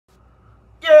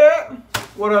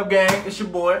What up, gang? It's your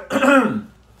boy.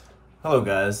 Hello,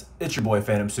 guys. It's your boy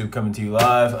Phantom Soup coming to you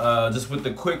live. Just with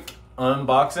a quick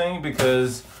unboxing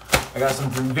because I got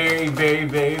something very, very,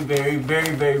 very, very,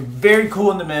 very, very, very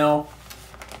cool in the mail.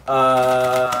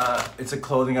 It's a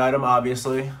clothing item,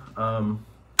 obviously.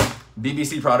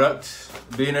 BBC product,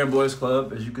 Billionaire Boys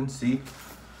Club, as you can see.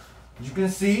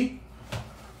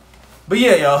 But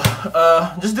yeah,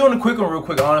 y'all. Just doing a quick one, real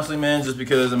quick, honestly, man. Just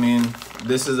because, I mean,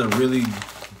 this is a really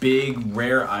big,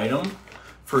 rare item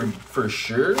for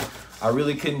sure. I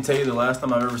really couldn't tell you the last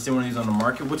time I've ever seen one of these on the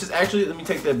market, which is actually, let me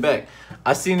take that back.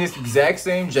 I seen this exact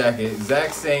same jacket,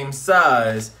 exact same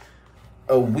size,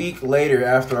 a week later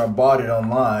after I bought it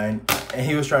online, and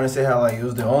he was trying to say how like it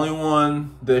was the only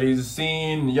one that he's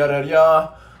seen, yada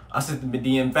yada. I sent him a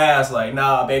DM fast, like,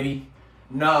 nah, baby,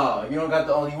 nah, you don't got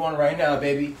the only one right now,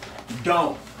 baby.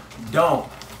 Don't.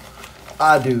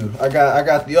 I do. I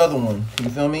got the other one. You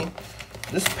feel me?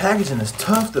 This packaging is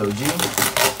tough though, G.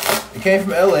 It came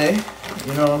from LA,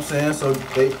 you know what I'm saying? So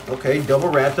they double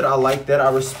wrapped it. I like that. I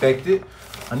respect it.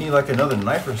 I need like another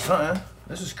knife or something.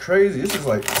 This is crazy. This is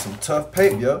like some tough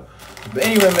paper, yo. But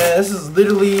anyway, man, this is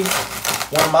literally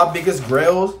one of my biggest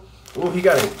grails. Oh, he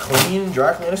got it clean,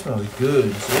 dry clean. It smells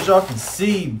good. So as y'all can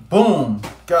see, boom,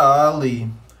 golly,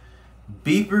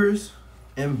 beepers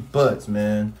and butts,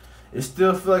 man. It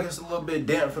still feel like it's a little bit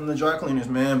damp from the dry cleaners,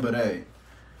 man. But hey,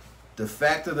 the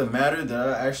fact of the matter that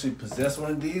I actually possess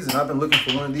one of these, and I've been looking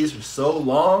for one of these for so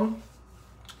long.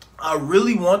 I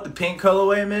really want the pink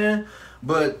colorway, man,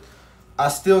 but I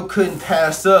still couldn't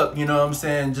pass up, you know what I'm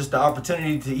saying, just the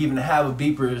opportunity to even have a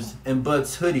beepers and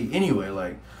butts hoodie anyway.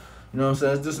 Like, you know what I'm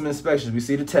saying? Let's do some inspections. We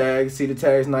see the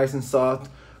tags nice and soft.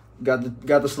 Got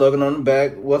the slogan on the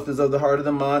back. Wealth is of the heart of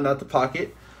the mind, not the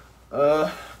pocket.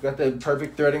 Got that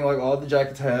perfect threading like all the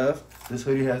jackets have. This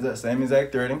hoodie has that same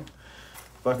exact threading.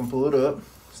 If I can pull it up,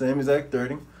 same exact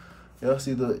threading. Y'all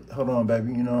see the, hold on,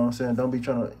 baby, you know what I'm saying? Don't be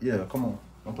trying to, yeah, come on.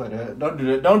 Don't play that. Don't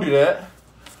do that.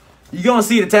 You're gonna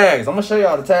see the tags. I'm gonna show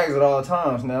y'all the tags at all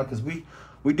times now, because we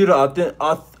do the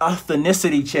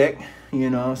authenticity check. You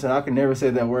know what I'm saying? I can never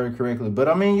say that word correctly. But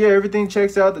I mean, yeah, everything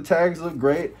checks out. The tags look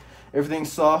great.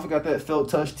 Everything's soft. Got that felt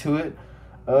touch to it.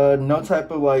 No type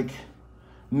of like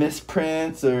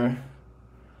misprints or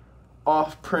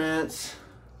off prints.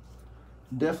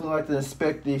 Definitely like to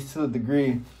inspect these to a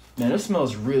degree. Man, this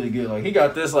smells really good. Like, he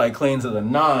got this like clean to the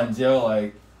nines, yo.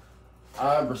 Like,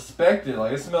 I respect it.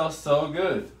 Like, it smells so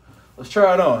good. Let's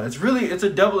try it on. It's a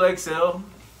double XL.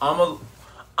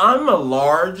 I'm a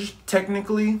large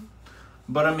technically,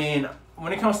 but I mean,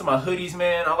 when it comes to my hoodies,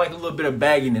 man, I like a little bit of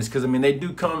bagginess, because I mean,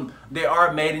 they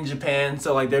are made in Japan,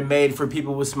 so like they're made for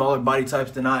people with smaller body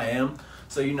types than I am.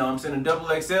 So, you know what I'm saying, a double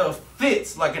XL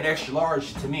fits like an extra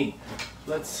large to me.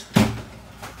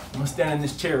 I'm gonna stand in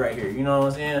this chair right here, you know what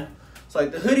I'm saying? It's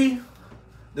like the hoodie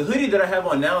that I have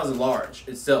on now is a large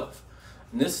itself.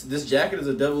 And this jacket is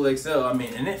a double XL. I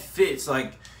mean, and it fits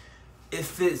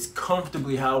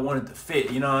comfortably how I want it to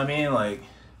fit, you know what I mean? Like,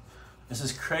 this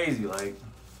is crazy. Like,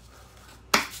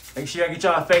 make sure y'all get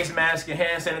y'all a face mask and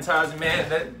hand sanitizer, man.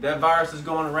 That virus is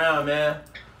going around, man.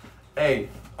 Hey,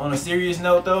 on a serious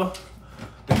note though,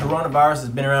 the coronavirus has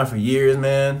been around for years,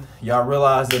 man. Y'all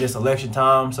realize that it's election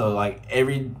time, so like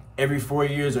every 4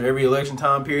 years or every election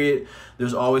time period,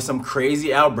 there's always some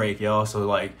crazy outbreak, y'all. So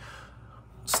like,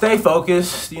 stay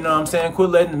focused, you know what I'm saying? Quit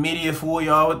letting the media fool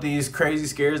y'all with these crazy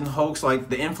scares and hoax. Like,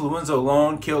 the influenza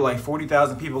alone killed like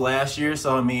 40,000 people last year.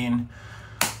 So I mean,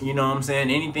 you know what I'm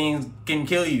saying? Anything can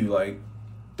kill you. Like,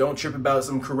 don't trip about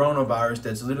some coronavirus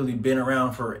that's literally been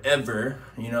around forever,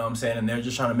 you know what I'm saying? And they're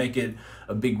just trying to make it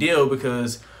a big deal,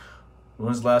 because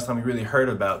when's the last time you really heard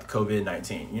about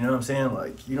COVID-19? You know what I'm saying?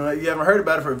 Like, you know, you haven't heard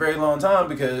about it for a very long time,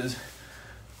 because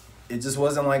it just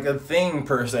wasn't like a thing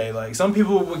per se. Like, some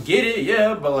people would get it,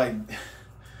 yeah, but like,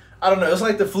 I don't know. It's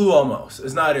like the flu almost.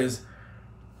 It's not as,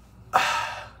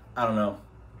 I don't know.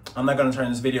 I'm not going to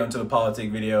turn this video into a politic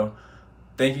video.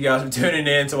 Thank you guys for tuning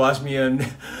in to watch me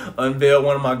unveil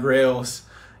one of my grails.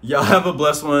 Y'all have a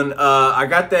blessed one. I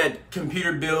got that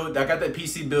computer build, I got that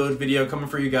PC build video coming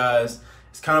for you guys.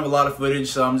 It's kind of a lot of footage,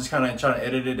 so I'm just kind of trying to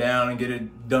edit it down and get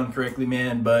it done correctly,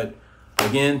 man. But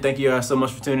again, thank you guys so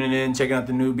much for tuning in, checking out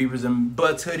the new Beepers and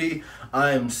Butts hoodie.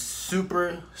 I am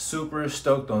super, super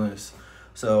stoked on this.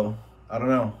 So, I don't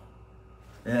know.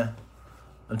 Yeah.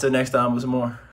 Until next time, with some more.